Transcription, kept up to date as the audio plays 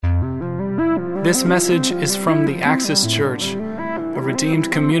This message is from the Axis Church, a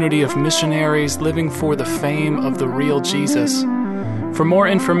redeemed community of missionaries living for the fame of the real Jesus. For more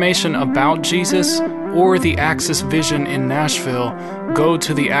information about Jesus or the Axis Vision in Nashville, go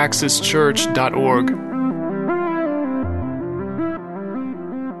to theaxischurch.org.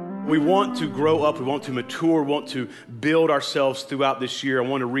 We want to grow up, we want to mature, we want to build ourselves throughout this year. I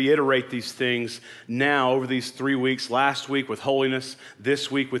want to reiterate these things now over these 3 weeks, last week with holiness, this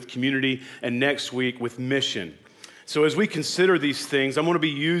week with community, and next week with mission. So as we consider these things, I'm going to be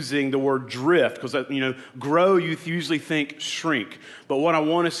using the word drift because, grow, you usually think shrink. But what I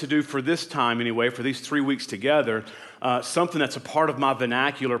want us to do for this time anyway, for these 3 weeks together, something that's a part of my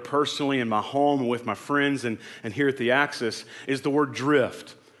vernacular personally in my home and with my friends and here at the Axis is the word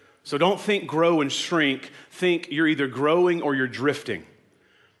drift. So don't think grow and shrink. Think you're either growing or you're drifting.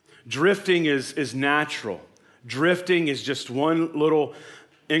 Drifting is natural. Drifting is just one little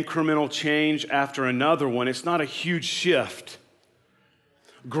incremental change after another one. It's not a huge shift.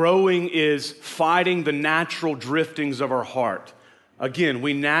 Growing is fighting the natural driftings of our heart. Again,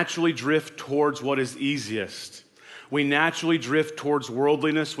 we naturally drift towards what is easiest. We naturally drift towards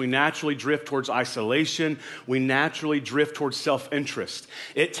worldliness. We naturally drift towards isolation. We naturally drift towards self-interest.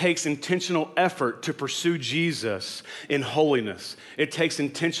 It takes intentional effort to pursue Jesus in holiness. It takes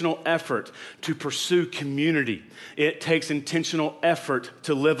intentional effort to pursue community. It takes intentional effort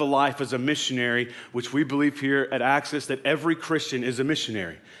to live a life as a missionary, which we believe here at Axis that every Christian is a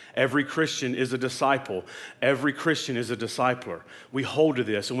missionary. Every Christian is a disciple. Every Christian is a discipler. We hold to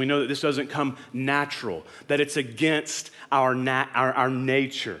this, and we know that this doesn't come natural, that it's against our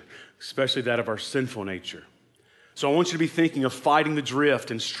nature, especially that of our sinful nature. So I want you to be thinking of fighting the drift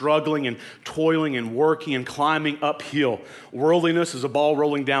and struggling and toiling and working and climbing uphill. Worldliness is a ball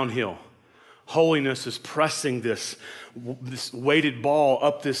rolling downhill. Holiness is pressing this weighted ball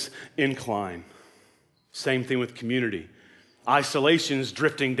up this incline. Same thing with community. Isolation is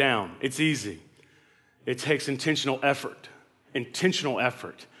drifting down. It's easy. It takes intentional effort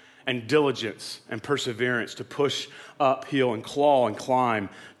and diligence and perseverance to push uphill and claw and climb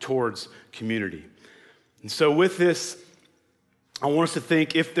towards community. And so with this, I want us to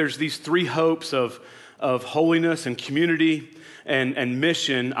think if there's these three hopes of holiness and community and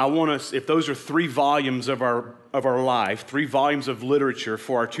mission, I want us, if those are 3 volumes of our life, 3 volumes of literature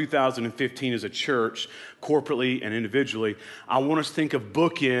for our 2015 as a church, corporately and individually, I want us to think of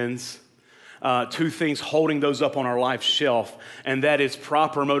bookends, 2 things holding those up on our life shelf, and that is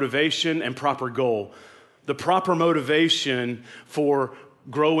proper motivation and proper goal. The proper motivation for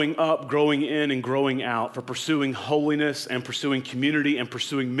growing up, growing in, and growing out, for pursuing holiness and pursuing community and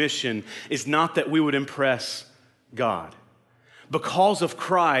pursuing mission is not that we would impress God. Because of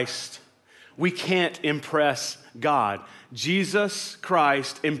Christ, we can't impress God. Jesus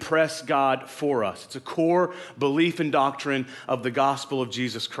Christ impressed God for us. It's a core belief and doctrine of the gospel of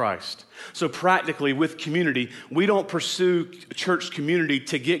Jesus Christ. So practically with community, we don't pursue church community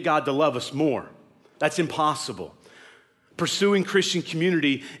to get God to love us more. That's impossible. Pursuing Christian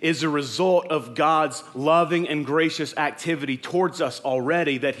community is a result of God's loving and gracious activity towards us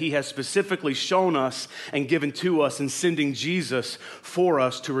already that He has specifically shown us and given to us in sending Jesus for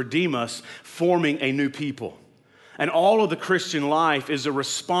us to redeem us, forming a new people. And all of the Christian life is a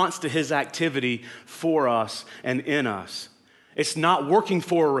response to His activity for us and in us. It's not working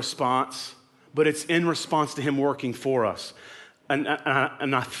for a response, but it's in response to Him working for us. And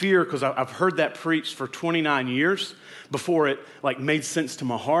I fear, because I've heard that preached for 29 years before it made sense to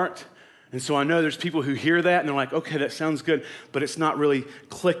my heart. And so I know there's people who hear that and they're like, okay, that sounds good, but it's not really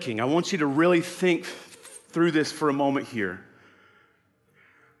clicking. I want you to really think through this for a moment here.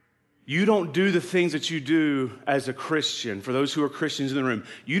 You don't do the things that you do as a Christian, for those who are Christians in the room.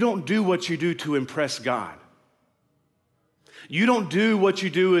 You don't do what you do to impress God. You don't do what you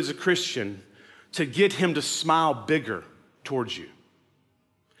do as a Christian to get Him to smile bigger towards you.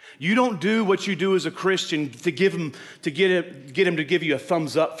 You don't do what you do as a Christian to get him to give you a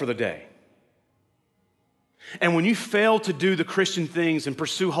thumbs up for the day. And when you fail to do the Christian things and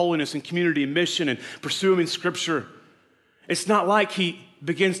pursue holiness and community and mission and pursue Him in Scripture, it's not like He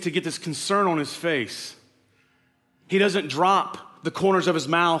begins to get this concern on His face. He doesn't drop the corners of His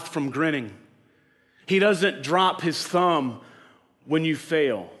mouth from grinning. He doesn't drop His thumb when you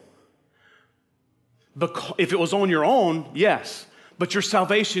fail. If it was on your own, yes. But your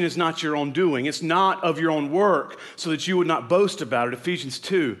salvation is not your own doing. It's not of your own work so that you would not boast about it. Ephesians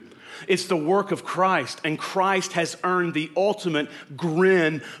 2. It's the work of Christ, and Christ has earned the ultimate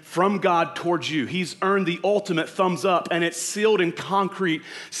grin from God towards you. He's earned the ultimate thumbs up, and it's sealed in concrete,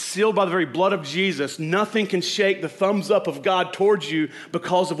 sealed by the very blood of Jesus. Nothing can shake the thumbs up of God towards you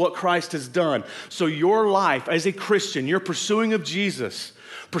because of what Christ has done. So your life as a Christian, your pursuing of Jesus,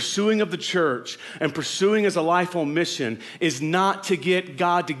 pursuing of the church, and pursuing as a life on mission is not to get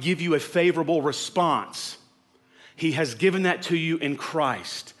God to give you a favorable response. He has given that to you in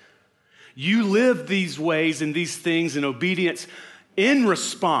Christ. You live these ways and these things in obedience in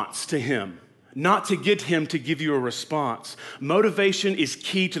response to Him, not to get Him to give you a response. Motivation is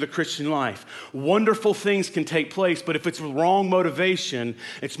key to the Christian life. Wonderful things can take place, but if it's wrong motivation,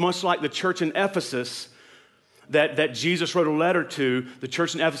 it's much like the church in Ephesus that Jesus wrote a letter to, the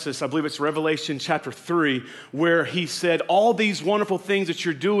church in Ephesus. I believe it's Revelation chapter 3, where he said, all these wonderful things that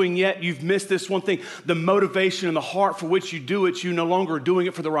you're doing, yet you've missed this one thing. The motivation and the heart for which you do it, you no longer are doing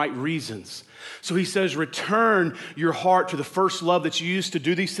it for the right reasons. So he says, return your heart to the first love that you used to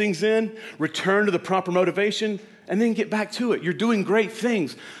do these things in, return to the proper motivation, and then get back to it. You're doing great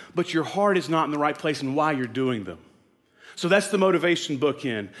things, but your heart is not in the right place in why you're doing them. So that's the motivation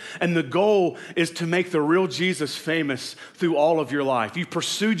bookend. And the goal is to make the real Jesus famous through all of your life. You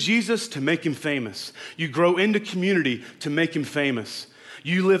pursue Jesus to make Him famous. You grow into community to make Him famous.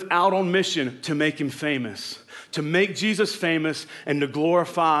 You live out on mission to make Him famous. To make Jesus famous and to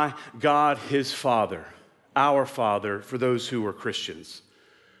glorify God, His Father, our Father, for those who are Christians.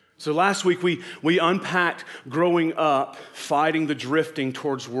 So last week we unpacked growing up, fighting the drifting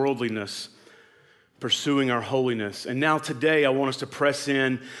towards worldliness, pursuing our holiness. And now today I want us to press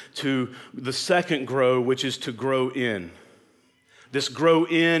in to the second grow, which is to grow in. This grow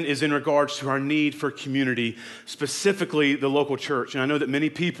in is in regards to our need for community, specifically the local church. And I know that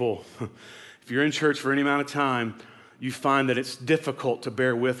many people, if you're in church for any amount of time, you find that it's difficult to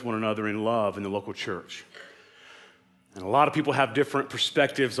bear with one another in love in the local church. And a lot of people have different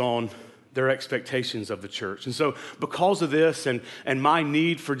perspectives on their expectations of the church. And so because of this and my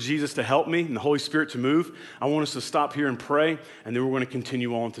need for Jesus to help me and the Holy Spirit to move, I want us to stop here and pray, and then we're going to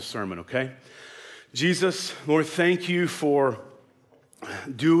continue on with the sermon, okay? Jesus, Lord, thank you for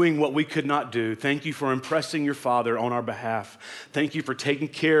doing what we could not do. Thank you for impressing your Father on our behalf. Thank you for taking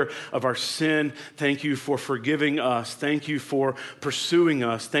care of our sin. Thank you for forgiving us. Thank you for pursuing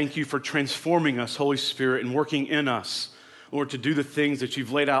us. Thank you for transforming us, Holy Spirit, and working in us, Lord, to do the things that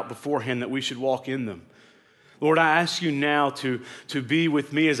you've laid out beforehand that we should walk in them. Lord, I ask you now to be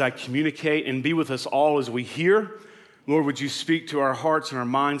with me as I communicate and be with us all as we hear. Lord, would you speak to our hearts and our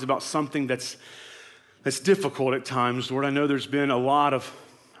minds about something that's difficult at times. Lord, I know there's been a lot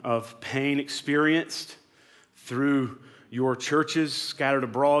of pain experienced through your churches scattered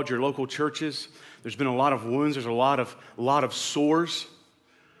abroad, your local churches. There's been a lot of wounds. There's a lot of sores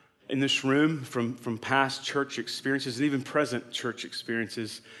in this room from past church experiences and even present church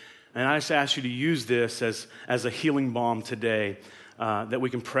experiences. And I just ask you to use this as a healing balm today, that we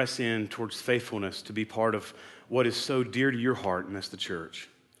can press in towards faithfulness to be part of what is so dear to your heart, and that's the church.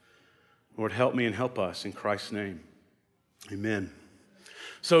 Lord, help me and help us in Christ's name. Amen.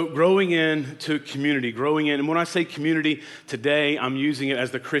 So growing into community, and when I say community today, I'm using it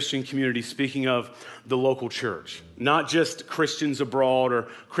as the Christian community, speaking of the local church. Not just Christians abroad or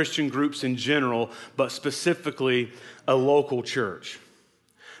Christian groups in general, but specifically a local church.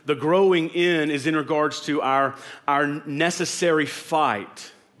 The growing in is in regards to our necessary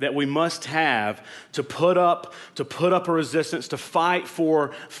fight that we must have to put up a resistance, to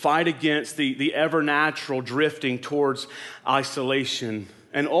fight against the ever natural drifting towards isolation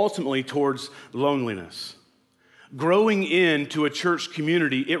and ultimately towards loneliness. Growing into a church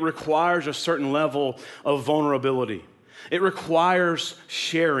community, it requires a certain level of vulnerability. It requires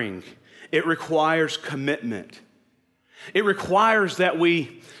sharing. It requires commitment. It requires that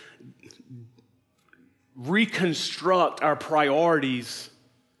we reconstruct our priorities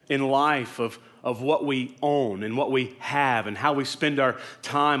in life of what we own and what we have and how we spend our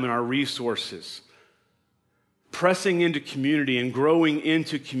time and our resources. Pressing into community and growing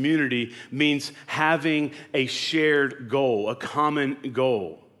into community means having a shared goal, a common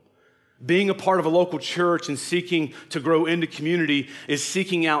goal. Being a part of a local church and seeking to grow into community is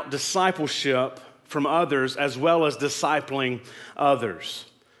seeking out discipleship from others as well as discipling others.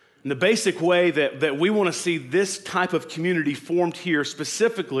 And the basic way that we want to see this type of community formed here,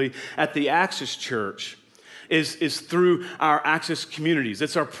 specifically at the Axis Church, is through our Axis communities.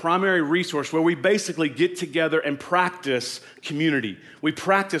 It's our primary resource where we basically get together and practice community. We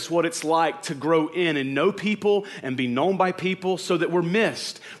practice what it's like to grow in and know people and be known by people so that we're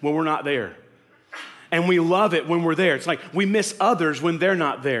missed when we're not there. And we love it when we're there. It's like we miss others when they're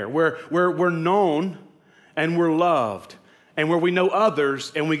not there, where we're known and we're loved, and where we know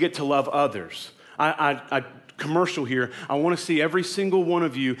others and we get to love others. I commercial here. I want to see every single one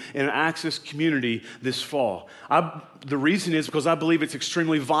of you in an Access community this fall. The reason is because I believe it's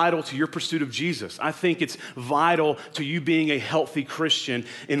extremely vital to your pursuit of Jesus. I think it's vital to you being a healthy Christian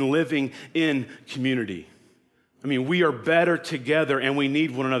in living in community. I mean, we are better together and we need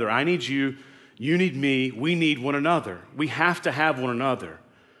one another. I need you, you need me, we need one another. We have to have one another.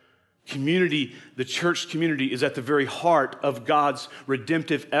 Community, the church community, is at the very heart of God's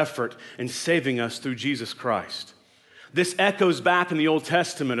redemptive effort in saving us through Jesus Christ. This echoes back in the Old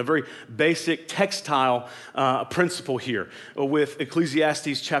Testament, a very basic textile principle here with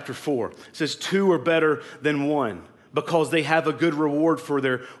Ecclesiastes chapter 4. It says, 2 are better than 1 because they have a good reward for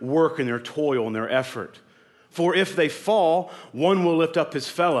their work and their toil and their effort. For if they fall, one will lift up his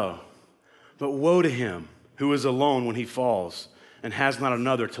fellow. But woe to him who is alone when he falls and has not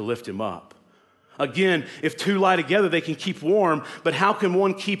another to lift him up. Again, if 2 lie together, they can keep warm, but how can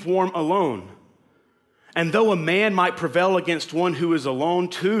one keep warm alone? And though a man might prevail against one who is alone,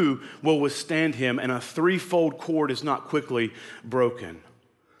 2 will withstand him, and a 3-fold cord is not quickly broken.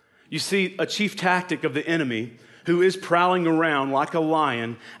 You see, a chief tactic of the enemy, who is prowling around like a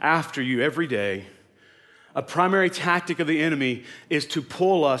lion after you every day, a primary tactic of the enemy is to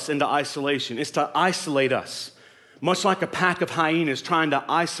pull us into isolation. It's to isolate us. Much like a pack of hyenas trying to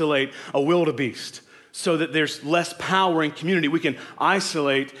isolate a wildebeest so that there's less power in community. We can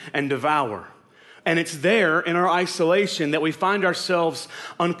isolate and devour. And it's there in our isolation that we find ourselves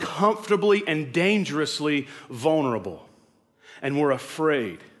uncomfortably and dangerously vulnerable. And we're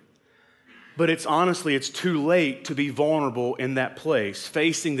afraid. But it's too late to be vulnerable in that place,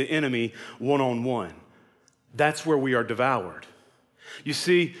 facing the enemy one-on-one. That's where we are devoured. You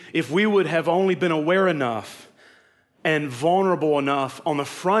see, if we would have only been aware enough and vulnerable enough on the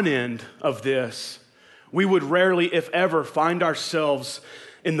front end of this, we would rarely, if ever, find ourselves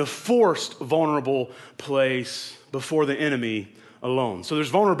in the forced vulnerable place before the enemy alone. So there's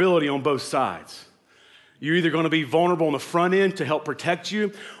vulnerability on both sides. You're either going to be vulnerable on the front end to help protect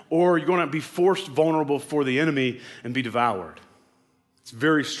you, or you're going to be forced vulnerable for the enemy and be devoured. It's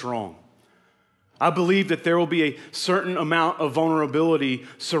very strong. I believe that there will be a certain amount of vulnerability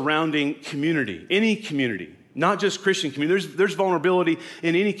surrounding community, any community. Not just Christian community. There's vulnerability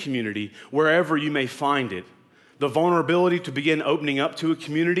in any community, wherever you may find it. The vulnerability to begin opening up to a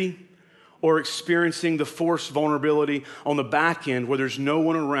community, or experiencing the forced vulnerability on the back end where there's no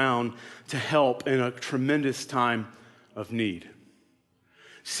one around to help in a tremendous time of need.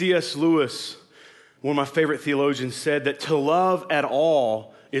 C.S. Lewis, one of my favorite theologians, said that to love at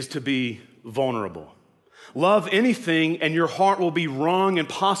all is to be vulnerable. Love anything and your heart will be wrung and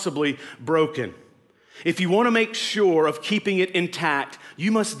possibly broken. If you want to make sure of keeping it intact,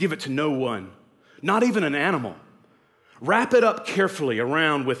 you must give it to no one, not even an animal. Wrap it up carefully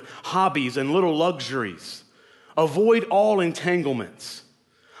around with hobbies and little luxuries. Avoid all entanglements.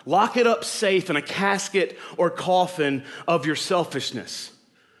 Lock it up safe in a casket or coffin of your selfishness.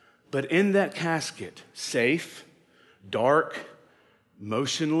 But in that casket, safe, dark,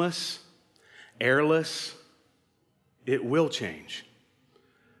 motionless, airless, it will change.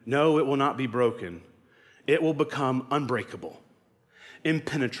 No, it will not be broken. It will become unbreakable,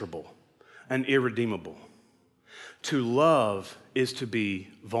 impenetrable, and irredeemable. To love is to be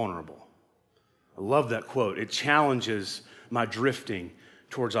vulnerable. I love that quote. It challenges my drifting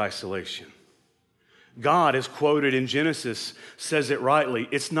towards isolation. God, as quoted in Genesis, says it rightly.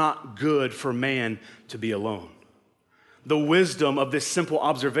 It's not good for man to be alone. The wisdom of this simple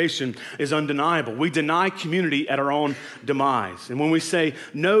observation is undeniable. We deny community at our own demise. And when we say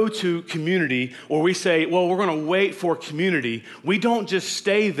no to community, or we say, well, we're going to wait for community, we don't just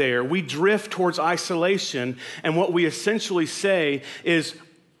stay there. We drift towards isolation. And what we essentially say is,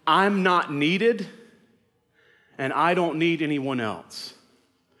 I'm not needed, and I don't need anyone else.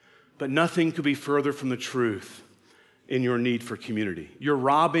 But nothing could be further from the truth in your need for community. You're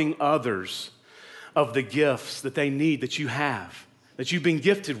robbing others of the gifts that they need, that you have, that you've been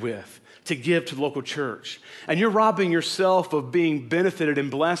gifted with to give to the local church. And you're robbing yourself of being benefited and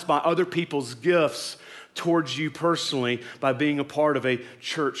blessed by other people's gifts towards you personally by being a part of a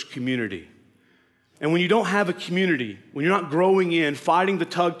church community. And when you don't have a community, when you're not growing in, fighting the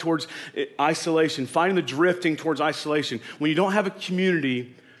tug towards isolation, fighting the drifting towards isolation, when you don't have a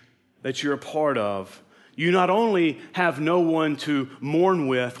community that you're a part of, you not only have no one to mourn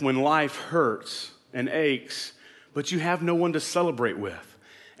with when life hurts and aches, but you have no one to celebrate with.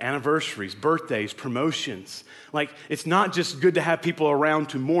 anniversaries, birthdays, promotions. Like, it's not just good to have people around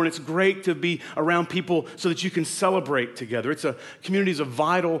to mourn. It's great to be around people so that you can celebrate together. Community is a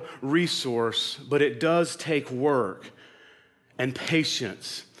vital resource, but it does take work and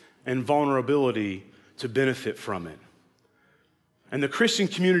patience and vulnerability to benefit from it. And the Christian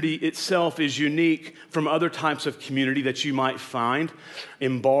community itself is unique from other types of community that you might find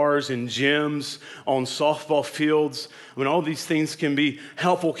in bars, in gyms, on softball fields. I mean, all these things can be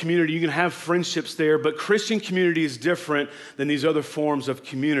helpful community. You can have friendships there, but Christian community is different than these other forms of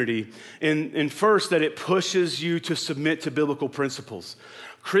community. And first, that it pushes you to submit to biblical principles.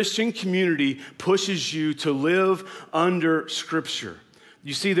 Christian community pushes you to live under Scripture.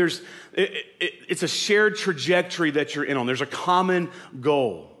 You see, it's a shared trajectory that you're in on. There's a common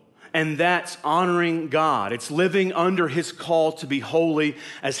goal, and that's honoring God. It's living under His call to be holy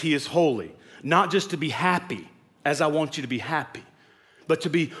as He is holy. Not just to be happy as I want you to be happy, but to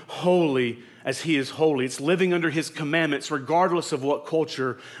be holy as He is holy. It's living under His commandments regardless of what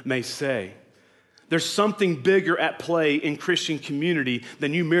culture may say. There's something bigger at play in Christian community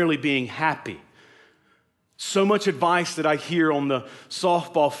than you merely being happy. So much advice that I hear on the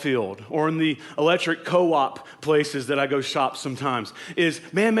softball field or in the electric co-op places that I go shop sometimes is,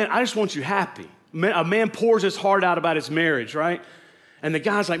 man, I just want you happy. A man pours his heart out about his marriage, right? And the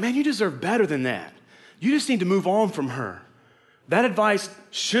guy's like, man, you deserve better than that. You just need to move on from her. That advice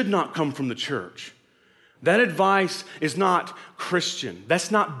should not come from the church. That advice is not Christian. That's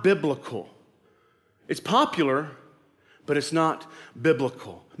not biblical. It's popular, but it's not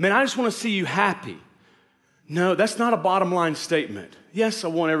biblical. Man, I just want to see you happy. No, that's not a bottom line statement. Yes, I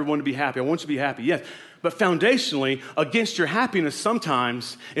want everyone to be happy. I want you to be happy, yes. But foundationally, against your happiness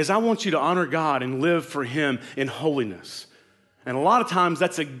sometimes is I want you to honor God and live for Him in holiness. And a lot of times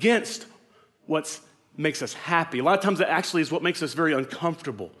that's against what makes us happy. A lot of times that actually is what makes us very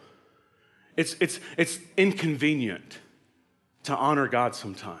uncomfortable. It's inconvenient to honor God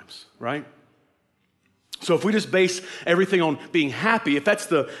sometimes, right? So if we just base everything on being happy, if that's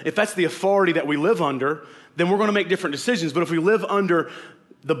the authority that we live under, then we're going to make different decisions. But if we live under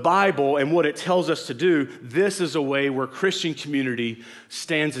the Bible and what it tells us to do, this is a way where Christian community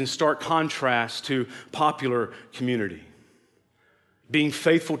stands in stark contrast to popular community. Being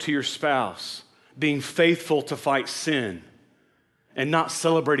faithful to your spouse, being faithful to fight sin, and not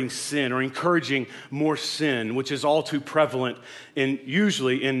celebrating sin or encouraging more sin, which is all too prevalent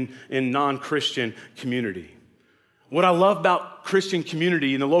usually in non-Christian community. What I love about Christian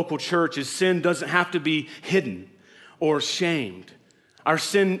community in the local church is sin doesn't have to be hidden or shamed. Our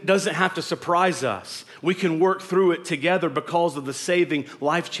sin doesn't have to surprise us. We can work through it together because of the saving,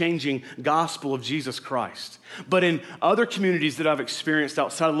 life-changing gospel of Jesus Christ. But in other communities that I've experienced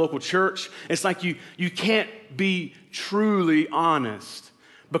outside of the local church, it's like you can't be truly honest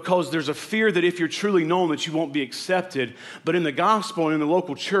because there's a fear that if you're truly known that you won't be accepted. But in the gospel and in the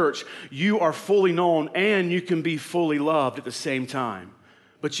local church, you are fully known and you can be fully loved at the same time.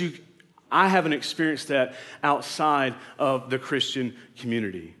 But I haven't experienced that outside of the Christian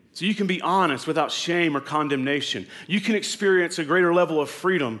community. So you can be honest without shame or condemnation. You can experience a greater level of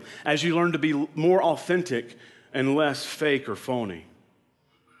freedom as you learn to be more authentic and less fake or phony.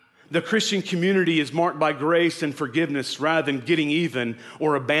 The Christian community is marked by grace and forgiveness rather than getting even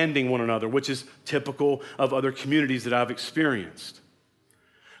or abandoning one another, which is typical of other communities that I've experienced.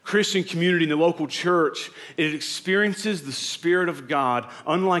 Christian community in the local church, it experiences the Spirit of God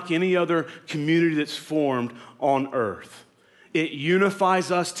unlike any other community that's formed on earth. It unifies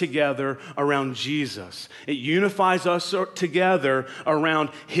us together around Jesus. It unifies us together around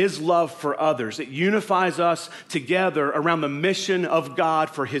His love for others. It unifies us together around the mission of God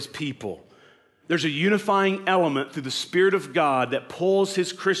for His people. There's a unifying element through the Spirit of God that pulls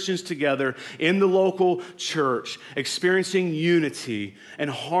His Christians together in the local church, experiencing unity and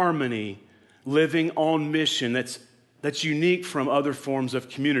harmony, living on mission that's unique from other forms of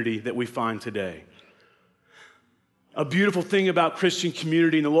community that we find today. A beautiful thing about Christian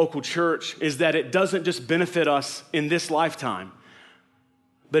community in the local church is that it doesn't just benefit us in this lifetime,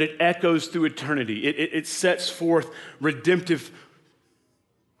 but it echoes through eternity. It sets forth redemptive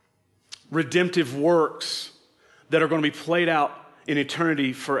works that are going to be played out in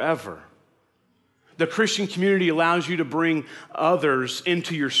eternity forever. The Christian community allows you to bring others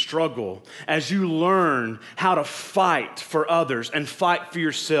into your struggle as you learn how to fight for others and fight for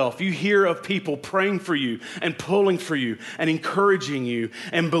yourself. You hear of people praying for you and pulling for you and encouraging you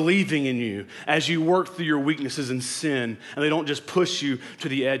and believing in you as you work through your weaknesses and sin, and they don't just push you to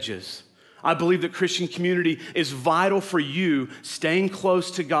the edges. I believe that Christian community is vital for you staying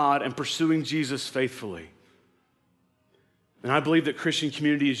close to God and pursuing Jesus faithfully. And I believe that Christian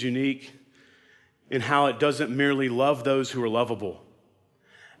community is unique in how it doesn't merely love those who are lovable,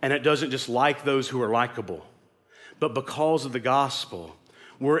 and it doesn't just like those who are likable. But because of the gospel,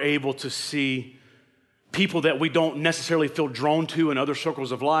 we're able to see people that we don't necessarily feel drawn to in other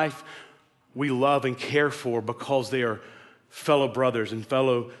circles of life, we love and care for because they are fellow brothers and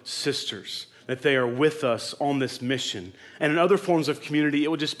fellow sisters, that they are with us on this mission. And in other forms of community,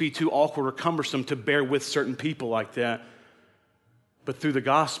 it would just be too awkward or cumbersome to bear with certain people like that. But through the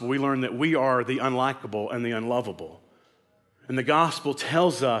gospel, we learn that we are the unlikable and the unlovable. And the gospel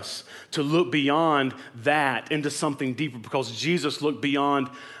tells us to look beyond that into something deeper, because Jesus looked beyond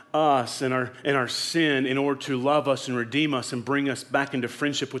us and our sin in order to love us and redeem us and bring us back into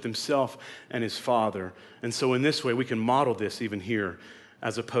friendship with himself and his Father. And so in this way, we can model this even here,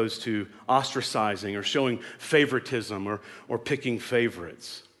 as opposed to ostracizing or showing favoritism or picking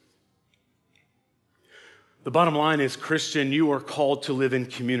favorites. The bottom line is, Christian, you are called to live in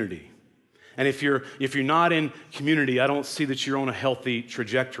community. And if you're not in community, I don't see that you're on a healthy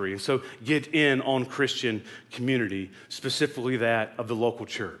trajectory. And so get in on Christian community, specifically that of the local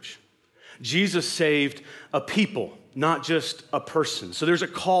church. Jesus saved a people, not just a person. So there's a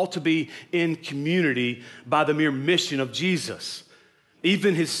call to be in community by the mere mission of Jesus.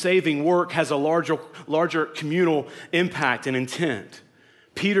 Even his saving work has a larger communal impact and intent.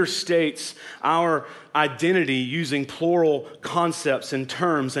 Peter states our identity using plural concepts and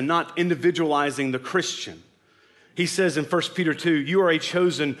terms and not individualizing the Christian. He says in 1 Peter 2, you are a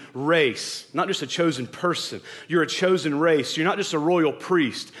chosen race, not just a chosen person. You're a chosen race. You're not just a royal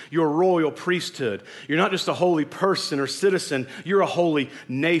priest. You're a royal priesthood. You're not just a holy person or citizen. You're a holy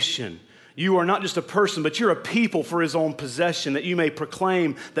nation. You are not just a person, but you're a people for his own possession, that you may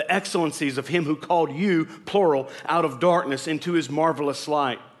proclaim the excellencies of him who called you, plural, out of darkness into his marvelous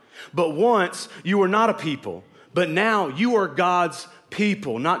light. But once you were not a people, but now you are God's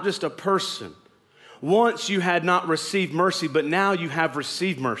people, not just a person. Once you had not received mercy, but now you have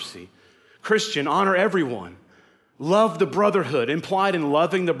received mercy. Christian, honor everyone. Love the brotherhood. Implied in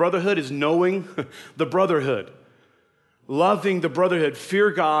loving the brotherhood is knowing the brotherhood. Loving the brotherhood,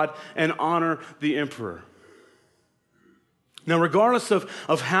 fear God, and honor the emperor. Now, regardless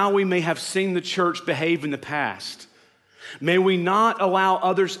of how we may have seen the church behave in the past, may we not allow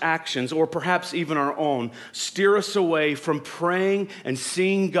others' actions, or perhaps even our own, steer us away from praying and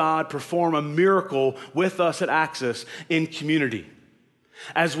seeing God perform a miracle with us at Access in community.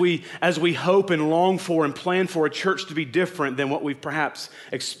 As we hope and long for and plan for a church to be different than what we've perhaps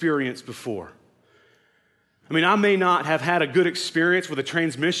experienced before. I mean, I may not have had a good experience with a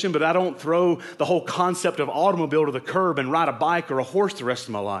transmission, but I don't throw the whole concept of automobile to the curb and ride a bike or a horse the rest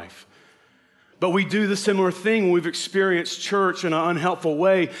of my life. But we do the similar thing when we've experienced church in an unhelpful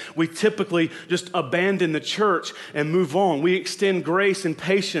way. We typically just abandon the church and move on. We extend grace and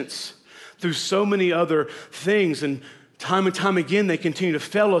patience through so many other things, and time again, they continue to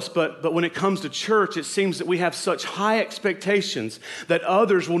fail us, but when it comes to church, it seems that we have such high expectations that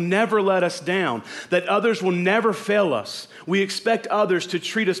others will never let us down, that others will never fail us. We expect others to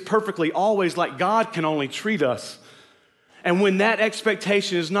treat us perfectly, always like God can only treat us. And when that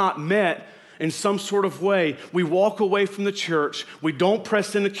expectation is not met in some sort of way, we walk away from the church, we don't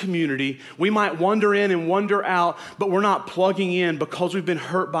press into community, we might wander in and wander out, but we're not plugging in because we've been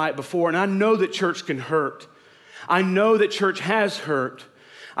hurt by it before. And I know that church can hurt. I know that church has hurt.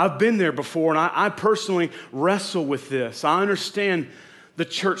 I've been there before, and I personally wrestle with this. I understand the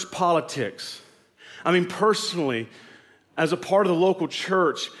church politics. I mean, personally, as a part of the local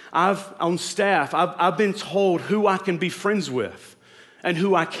church, on staff, I've been told who I can be friends with and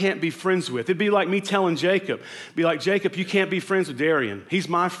who I can't be friends with. It'd be like me telling Jacob, Jacob, you can't be friends with Darian. He's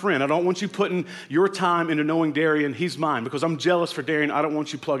my friend. I don't want you putting your time into knowing Darian. He's mine, because I'm jealous for Darian. I don't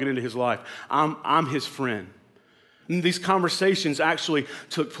want you plugging into his life. I'm his friend. And these conversations actually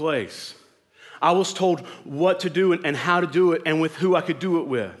took place. I was told what to do and how to do it and with who I could do it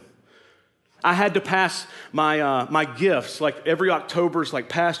with. I had to pass my gifts, like every October is like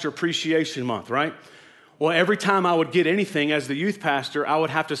Pastor Appreciation Month, right? Well, every time I would get anything as the youth pastor, I would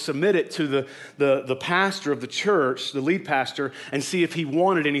have to submit it to the pastor of the church, the lead pastor, and see if he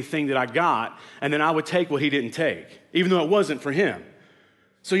wanted anything that I got, and then I would take what he didn't take, even though it wasn't for him.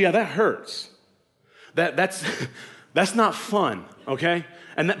 So yeah, that hurts. That's not fun, okay?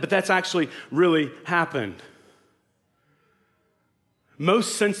 But that's actually really happened.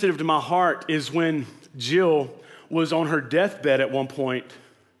 Most sensitive to my heart is when Jill was on her deathbed at one point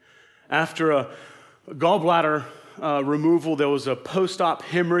after a gallbladder removal. There was a post-op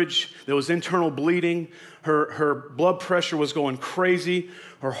hemorrhage. There was internal bleeding. Her blood pressure was going crazy.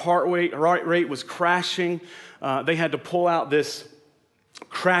 Her heart rate was crashing. They had to pull out this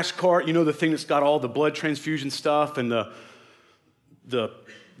crash cart, you know, the thing that's got all the blood transfusion stuff and the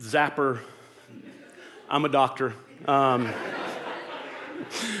zapper. I'm a doctor.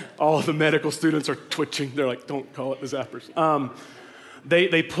 All of the medical students are twitching. They're like, don't call it the zappers.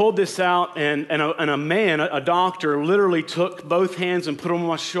 They pulled this out, and a man, a doctor, literally took both hands and put them on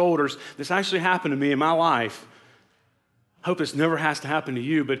my shoulders. This actually happened to me in my life. I hope this never has to happen to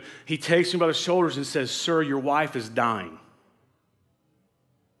you, but he takes me by the shoulders and says, "Sir, your wife is dying."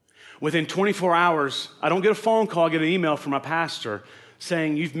 Within 24 hours, I don't get a phone call, I get an email from my pastor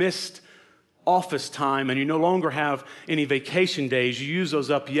saying, "You've missed office time and you no longer have any vacation days. You used those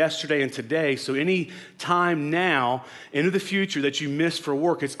up yesterday and today, so any time now into the future that you miss for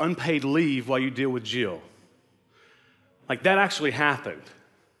work, it's unpaid leave while you deal with Jill." Like, that actually happened.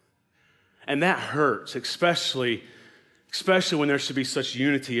 And that hurts, especially when there should be such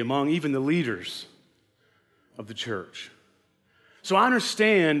unity among even the leaders of the church. So I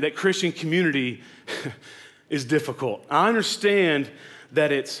understand that Christian community is difficult. I understand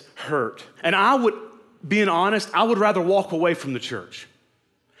that it's hurt. And being honest, I would rather walk away from the church.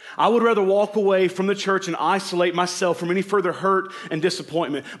 I would rather walk away from the church and isolate myself from any further hurt and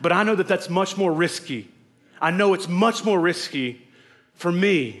disappointment. But I know that that's much more risky. I know it's much more risky for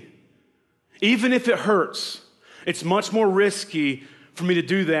me. Even if it hurts, it's much more risky for me to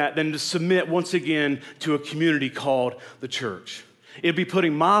do that than to submit once again to a community called the church. It'd be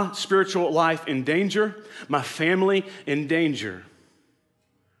putting my spiritual life in danger, my family in danger.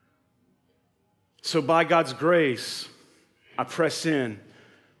 So by God's grace, I press in,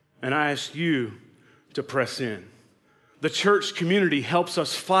 and I ask you to press in. The church community helps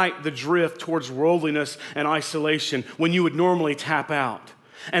us fight the drift towards worldliness and isolation when you would normally tap out.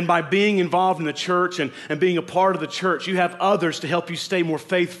 And by being involved in the church and being a part of the church, you have others to help you stay more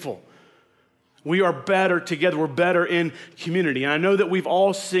faithful. We are better together. We're better in community. And I know that we've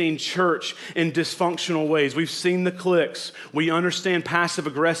all seen church in dysfunctional ways. We've seen the cliques. We understand passive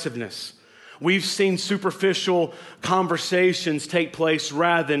aggressiveness. We've seen superficial conversations take place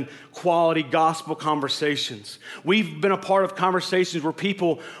rather than quality gospel conversations. We've been a part of conversations where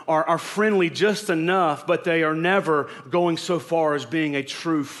people are friendly just enough, but they are never going so far as being a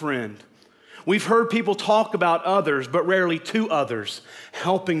true friend. We've heard people talk about others, but rarely to others,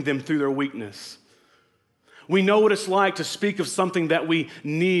 helping them through their weakness. We know what it's like to speak of something that we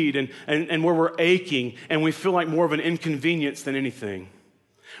need and where we're aching, and we feel like more of an inconvenience than anything.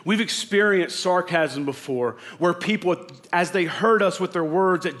 We've experienced sarcasm before, where people, as they hurt us with their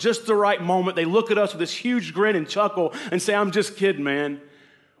words, at just the right moment, they look at us with this huge grin and chuckle and say, "I'm just kidding, man,"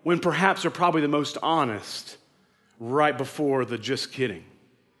 when perhaps they're probably the most honest right before the just kidding.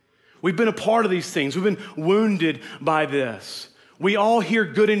 We've been a part of these things. We've been wounded by this. We all hear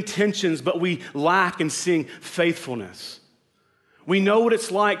good intentions, but we lack in seeing faithfulness. We know what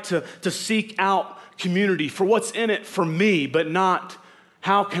it's like to seek out community for what's in it for me, but not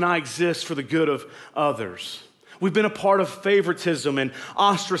how can I exist for the good of others. We've been a part of favoritism and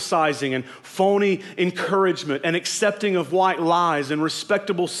ostracizing and phony encouragement and accepting of white lies and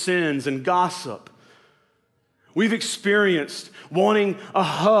respectable sins and gossip. We've experienced wanting a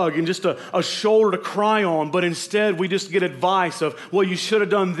hug and just a shoulder to cry on, but instead we just get advice of, "Well, you should have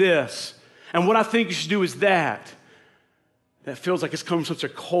done this. And what I think you should do is that." That feels like it's come from such a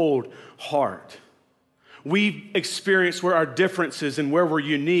cold heart. We've experienced where our differences and where we're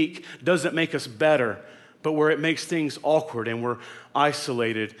unique doesn't make us better, but where it makes things awkward and we're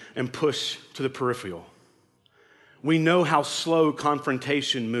isolated and pushed to the peripheral. We know how slow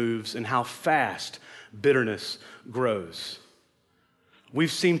confrontation moves and how fast bitterness grows.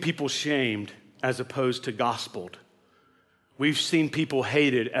 We've seen people shamed as opposed to gospeled. We've seen people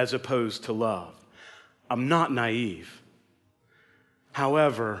hated as opposed to loved. I'm not naive.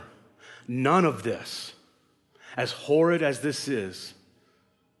 However, none of this, as horrid as this is,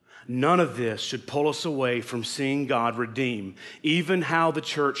 none of this should pull us away from seeing God redeem even how the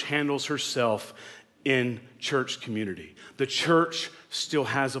church handles herself in church community. The church still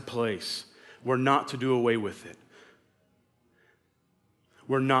has a place. We're not to do away with it.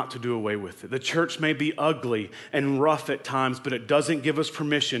 We're not to do away with it. The church may be ugly and rough at times, but it doesn't give us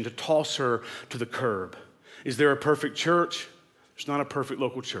permission to toss her to the curb. Is there a perfect church? There's not a perfect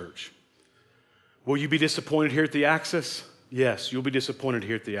local church. Will you be disappointed here at the Axis? Yes, you'll be disappointed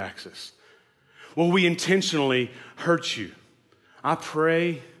here at the Axis. Will we intentionally hurt you? I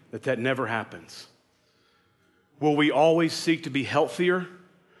pray that that never happens. Will we always seek to be healthier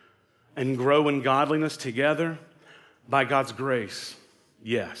and grow in godliness together? By God's grace,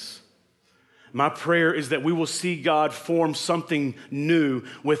 yes. My prayer is that we will see God form something new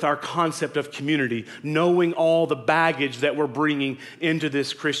with our concept of community, knowing all the baggage that we're bringing into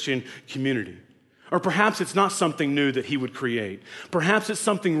this Christian community. Or perhaps it's not something new that he would create. Perhaps it's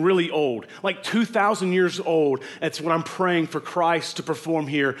something really old, like 2,000 years old. That's what I'm praying for Christ to perform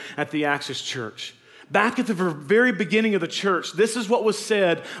here at the Axis Church. Back at the very beginning of the church, this is what was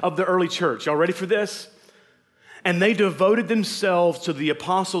said of the early church. Y'all ready for this? And they devoted themselves to the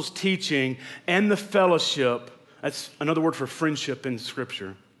apostles' teaching and the fellowship. That's another word for friendship in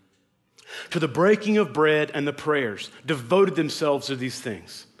Scripture. To the breaking of bread and the prayers. Devoted themselves to these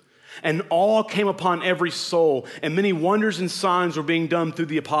things. And awe came upon every soul, and many wonders and signs were being done through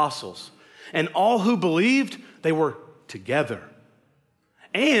the apostles. And all who believed, they were together.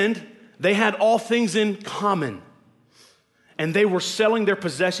 And they had all things in common. And they were selling their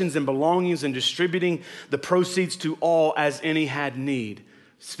possessions and belongings and distributing the proceeds to all as any had need.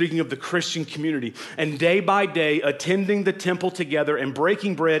 Speaking of the Christian community. And day by day, attending the temple together and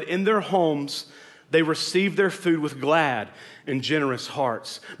breaking bread in their homes, they received their food with glad and generous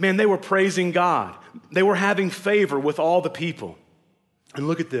hearts. Man, they were praising God. They were having favor with all the people. And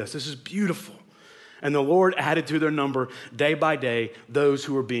look at this. This is beautiful. And the Lord added to their number day by day those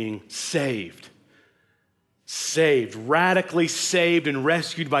who were being saved. Saved, radically saved and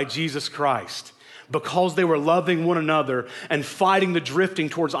rescued by Jesus Christ. Because they were loving one another and fighting the drifting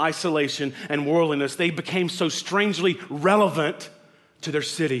towards isolation and worldliness, they became so strangely relevant to their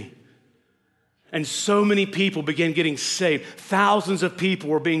city. And so many people began getting saved. Thousands of people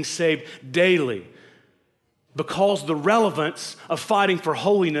were being saved daily because the relevance of fighting for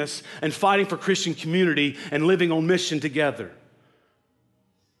holiness and fighting for Christian community and living on mission together.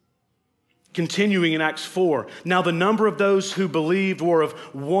 Continuing in Acts 4, now the number of those who believed were of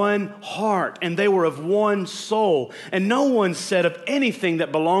one heart, and they were of one soul. And no one said of anything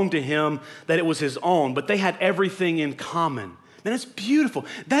that belonged to him that it was his own, but they had everything in common. Man, that's beautiful.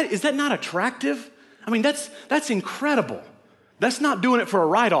 Is that not attractive? I mean, that's incredible. That's not doing it for a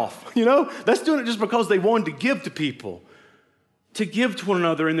write-off, you know? That's doing it just because they wanted to give to people, to give to one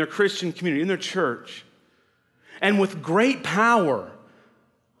another in their Christian community, in their church. And with great power,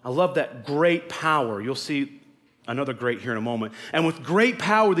 I love that great power. You'll see another great here in a moment. And with great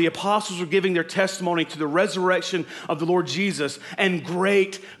power, the apostles were giving their testimony to the resurrection of the Lord Jesus, and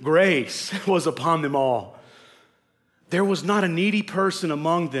great grace was upon them all. There was not a needy person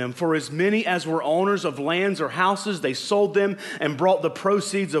among them, for as many as were owners of lands or houses, they sold them and brought the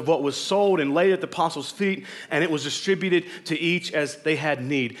proceeds of what was sold and laid at the apostles' feet, and it was distributed to each as they had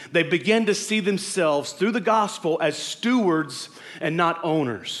need. They began to see themselves through the gospel as stewards and not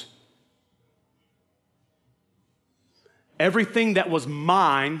owners. Everything that was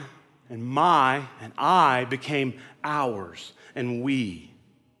mine and my and I became ours and we.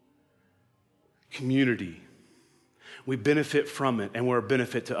 Community. We benefit from it, and we're a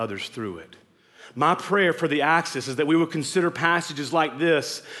benefit to others through it. My prayer for the Axis is that we would consider passages like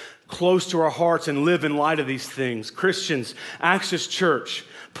this close to our hearts and live in light of these things. Christians, Axis Church,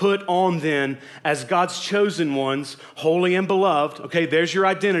 put on then as God's chosen ones, holy and beloved. Okay, there's your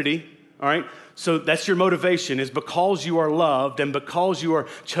identity, all right? So that's your motivation, is because you are loved and because you are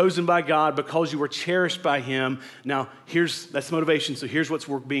chosen by God, because you are cherished by Him. Now, that's motivation, so here's what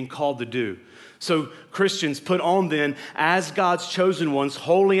we're being called to do. So Christians, put on then, as God's chosen ones,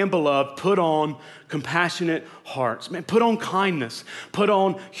 holy and beloved, put on compassionate hearts. Man, put on kindness, put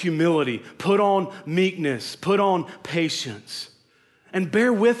on humility, put on meekness, put on patience. And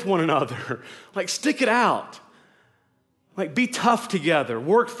bear with one another. Like, stick it out. Like, be tough together.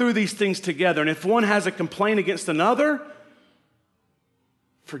 Work through these things together. And if one has a complaint against another,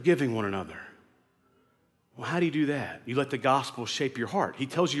 forgiving one another. Well, how do you do that? You let the gospel shape your heart. He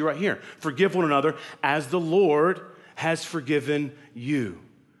tells you right here, forgive one another as the Lord has forgiven you.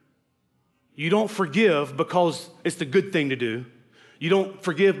 You don't forgive because it's the good thing to do. You don't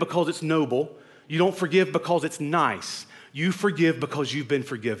forgive because it's noble. You don't forgive because it's nice. You forgive because you've been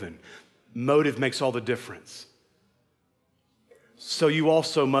forgiven. Motive makes all the difference. So you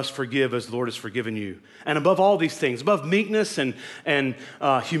also must forgive as the Lord has forgiven you. And above all these things, above meekness and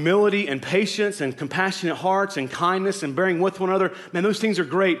humility and patience and compassionate hearts and kindness and bearing with one another, man, those things are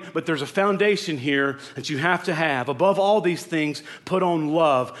great, but there's a foundation here that you have to have. Above all these things, put on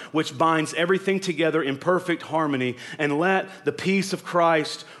love, which binds everything together in perfect harmony, and let the peace of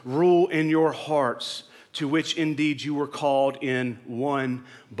Christ rule in your hearts, to which indeed you were called in one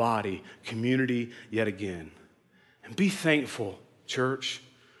body, community yet again. And be thankful, church.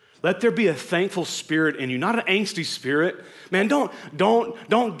 Let there be a thankful spirit in you, not an angsty spirit. Man,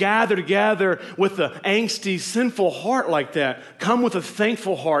 don't gather together with an angsty, sinful heart like that. Come with a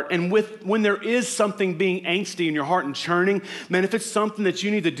thankful heart. And when there is something being angsty in your heart and churning, man, if it's something that you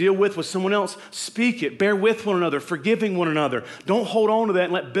need to deal with someone else, speak it. Bear with one another, forgiving one another. Don't hold on to that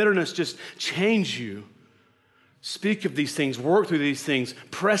and let bitterness just change you. Speak of these things, work through these things,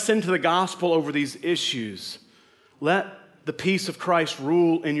 press into the gospel over these issues. Let the peace of Christ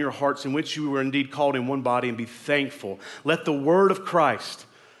rule in your hearts, in which you were indeed called in one body, and be thankful. Let the word of Christ,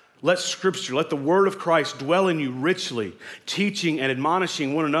 let Scripture, let the word of Christ dwell in you richly, teaching and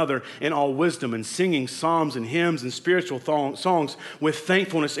admonishing one another in all wisdom, and singing psalms and hymns and spiritual songs with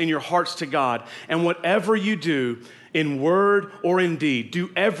thankfulness in your hearts to God. And whatever you do, in word or in deed, do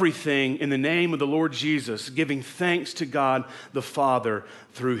everything in the name of the Lord Jesus, giving thanks to God the Father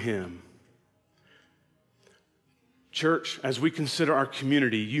through him. Church, as we consider our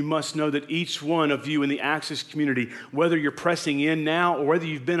community, you must know that each one of you in the Access community, whether you're pressing in now or whether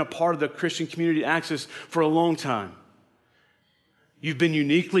you've been a part of the Christian community Access for a long time, you've been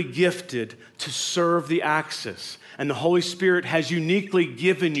uniquely gifted to serve the Access. And the Holy Spirit has uniquely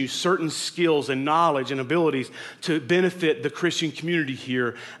given you certain skills and knowledge and abilities to benefit the Christian community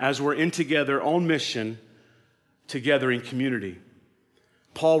here as we're in together on mission, together in community.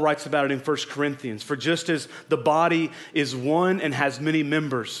 Paul writes about it in 1 Corinthians. For just as the body is one and has many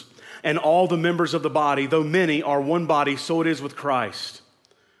members, and all the members of the body, though many, are one body, so it is with Christ.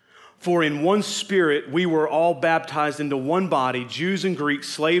 For in one Spirit we were all baptized into one body, Jews and Greeks,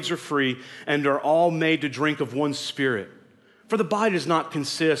 slaves or free, and are all made to drink of one Spirit. For the body does not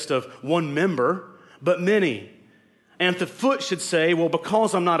consist of one member, but many. And if the foot should say, well,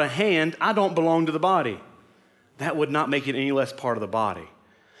 because I'm not a hand, I don't belong to the body, that would not make it any less part of the body.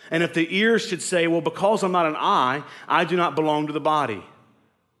 And if the ears should say, well, because I'm not an eye, I do not belong to the body,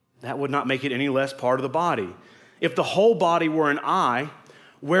 that would not make it any less part of the body. If the whole body were an eye,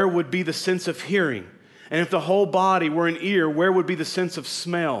 where would be the sense of hearing? And if the whole body were an ear, where would be the sense of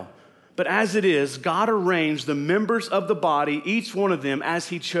smell? But as it is, God arranged the members of the body, each one of them as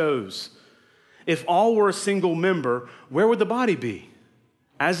he chose. If all were a single member, where would the body be?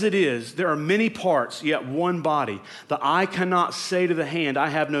 As it is, there are many parts, yet one body. The eye cannot say to the hand, I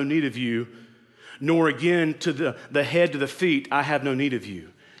have no need of you, nor again to the head to the feet, I have no need of you.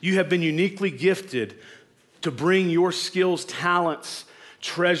 You have been uniquely gifted to bring your skills, talents,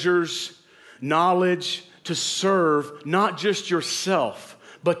 treasures, knowledge to serve not just yourself,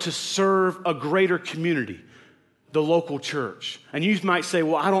 but to serve a greater community, the local church. And you might say,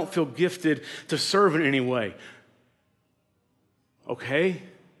 well, I don't feel gifted to serve in any way. Okay,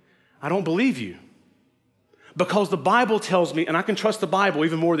 I don't believe you. Because the Bible tells me, and I can trust the Bible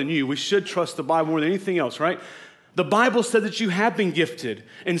even more than you. We should trust the Bible more than anything else, right? The Bible said that you have been gifted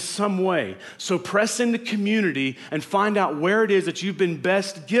in some way. So press into community and find out where it is that you've been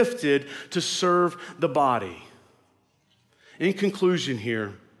best gifted to serve the body. In conclusion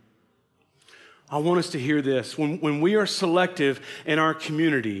here, I want us to hear this. When we are selective in our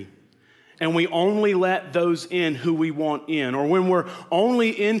community, and we only let those in who we want in, or when we're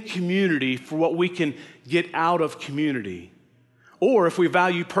only in community for what we can get out of community, or if we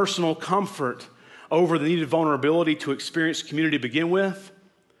value personal comfort over the needed vulnerability to experience community to begin with,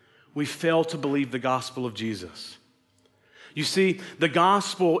 we fail to believe the gospel of Jesus. You see, the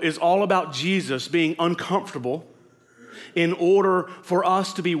gospel is all about Jesus being uncomfortable in order for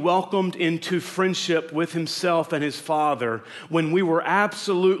us to be welcomed into friendship with himself and his Father when we were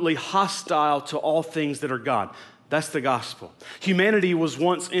absolutely hostile to all things that are God. That's the gospel. Humanity was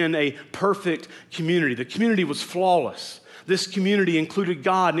once in a perfect community. The community was flawless. This community included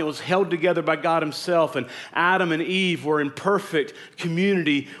God, and it was held together by God himself, and Adam and Eve were in perfect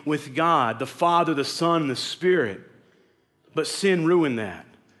community with God, the Father, the Son, and the Spirit. But sin ruined that.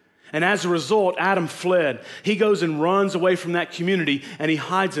 And as a result, Adam fled. He goes and runs away from that community, and he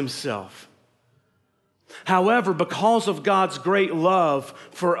hides himself. However, because of God's great love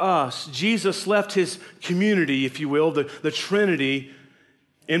for us, Jesus left his community, if you will, the Trinity,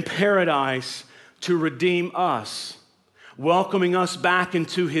 in paradise to redeem us, welcoming us back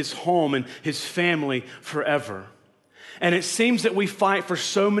into his home and his family forever. And it seems that we fight for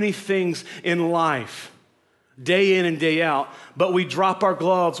so many things in life, day in and day out, but we drop our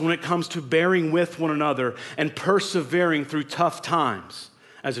gloves when it comes to bearing with one another and persevering through tough times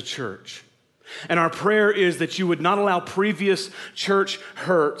as a church. And our prayer is that you would not allow previous church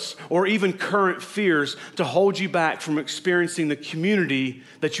hurts or even current fears to hold you back from experiencing the community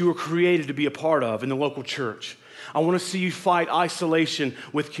that you were created to be a part of in the local church. I want to see you fight isolation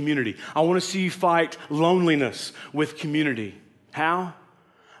with community. I want to see you fight loneliness with community. How?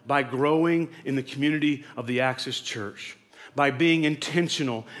 by growing in the community of the Axis Church, by being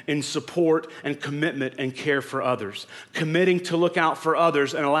intentional in support and commitment and care for others, committing to look out for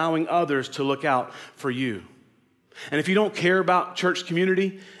others and allowing others to look out for you. And if you don't care about church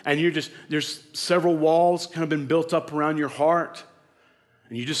community and there's several walls kind of been built up around your heart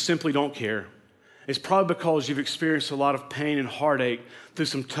and you just simply don't care, it's probably because you've experienced a lot of pain and heartache through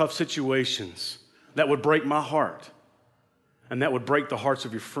some tough situations that would break my heart and that would break the hearts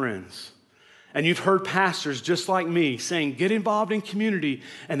of your friends. And you've heard pastors just like me saying, get involved in community,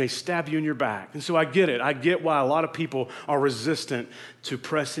 and they stab you in your back. And so I get it. I get why a lot of people are resistant to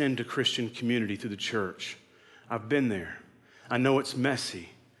press into Christian community through the church. I've been there. I know it's messy.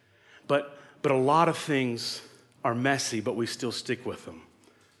 But a lot of things are messy, but we still stick with them.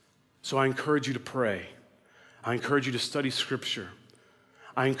 So I encourage you to pray. I encourage you to study Scripture.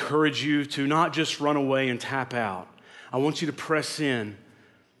 I encourage you to not just run away and tap out. I want you to press in.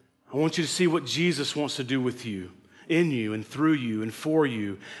 I want you to see what Jesus wants to do with you, in you and through you and for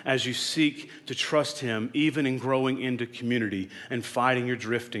you as you seek to trust Him, even in growing into community and fighting your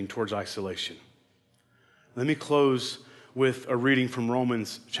drifting towards isolation. Let me close with a reading from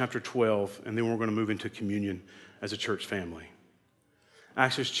Romans chapter 12, and then we're going to move into communion as a church family.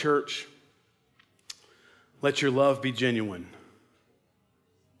 Axis Church, let your love be genuine.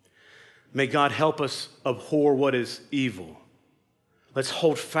 May God help us abhor what is evil. Let's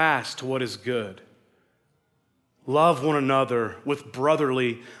hold fast to what is good. Love one another with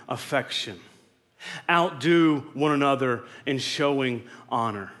brotherly affection. Outdo one another in showing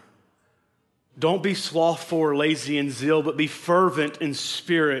honor. Don't be slothful or lazy in zeal, but be fervent in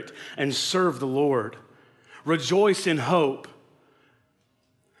spirit and serve the Lord. Rejoice in hope.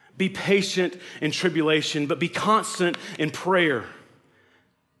 Be patient in tribulation, but be constant in prayer.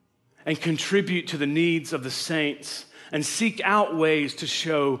 And contribute to the needs of the saints and seek out ways to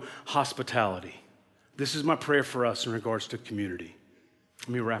show hospitality. This is my prayer for us in regards to community. Let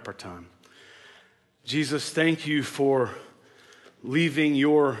me wrap our time. Jesus, thank you for leaving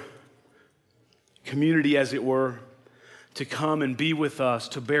your community, as it were, to come and be with us,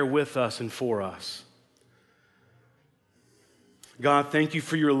 to bear with us and for us. God, thank you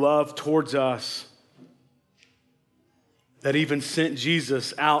for your love towards us that even sent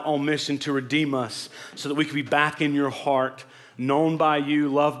Jesus out on mission to redeem us so that we could be back in your heart, known by you,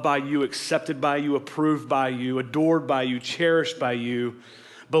 loved by you, accepted by you, approved by you, adored by you, cherished by you,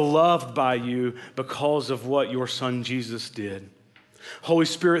 beloved by you because of what your Son Jesus did. Holy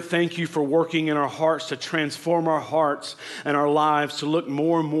Spirit, thank you for working in our hearts to transform our hearts and our lives to look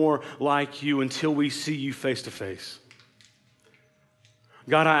more and more like you until we see you face to face.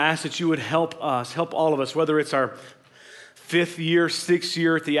 God, I ask that you would help us, help all of us, whether it's our 5th year, 6th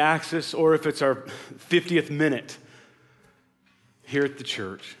year at the Axis, or if it's our 50th minute here at the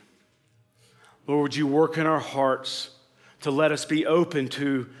church. Lord, would you work in our hearts to let us be open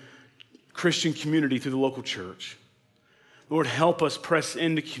to Christian community through the local church. Lord, help us press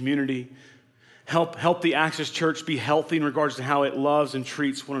into community. Help the Axis Church be healthy in regards to how it loves and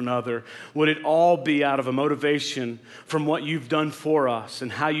treats one another. Would it all be out of a motivation from what you've done for us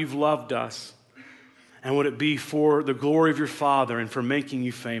and how you've loved us? And would it be for the glory of your Father and for making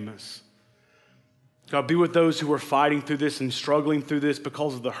you famous? God, be with those who are fighting through this and struggling through this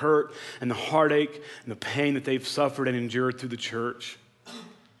because of the hurt and the heartache and the pain that they've suffered and endured through the church.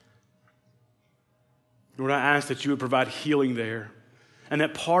 Lord, I ask that you would provide healing there, and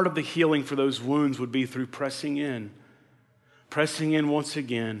that part of the healing for those wounds would be through pressing in once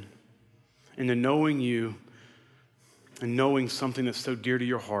again into knowing you and knowing something that's so dear to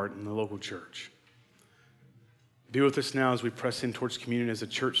your heart in the local church. Be with us now as we press in towards communion as a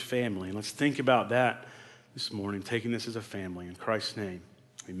church family. And let's think about that this morning, taking this as a family. In Christ's name,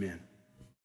 amen.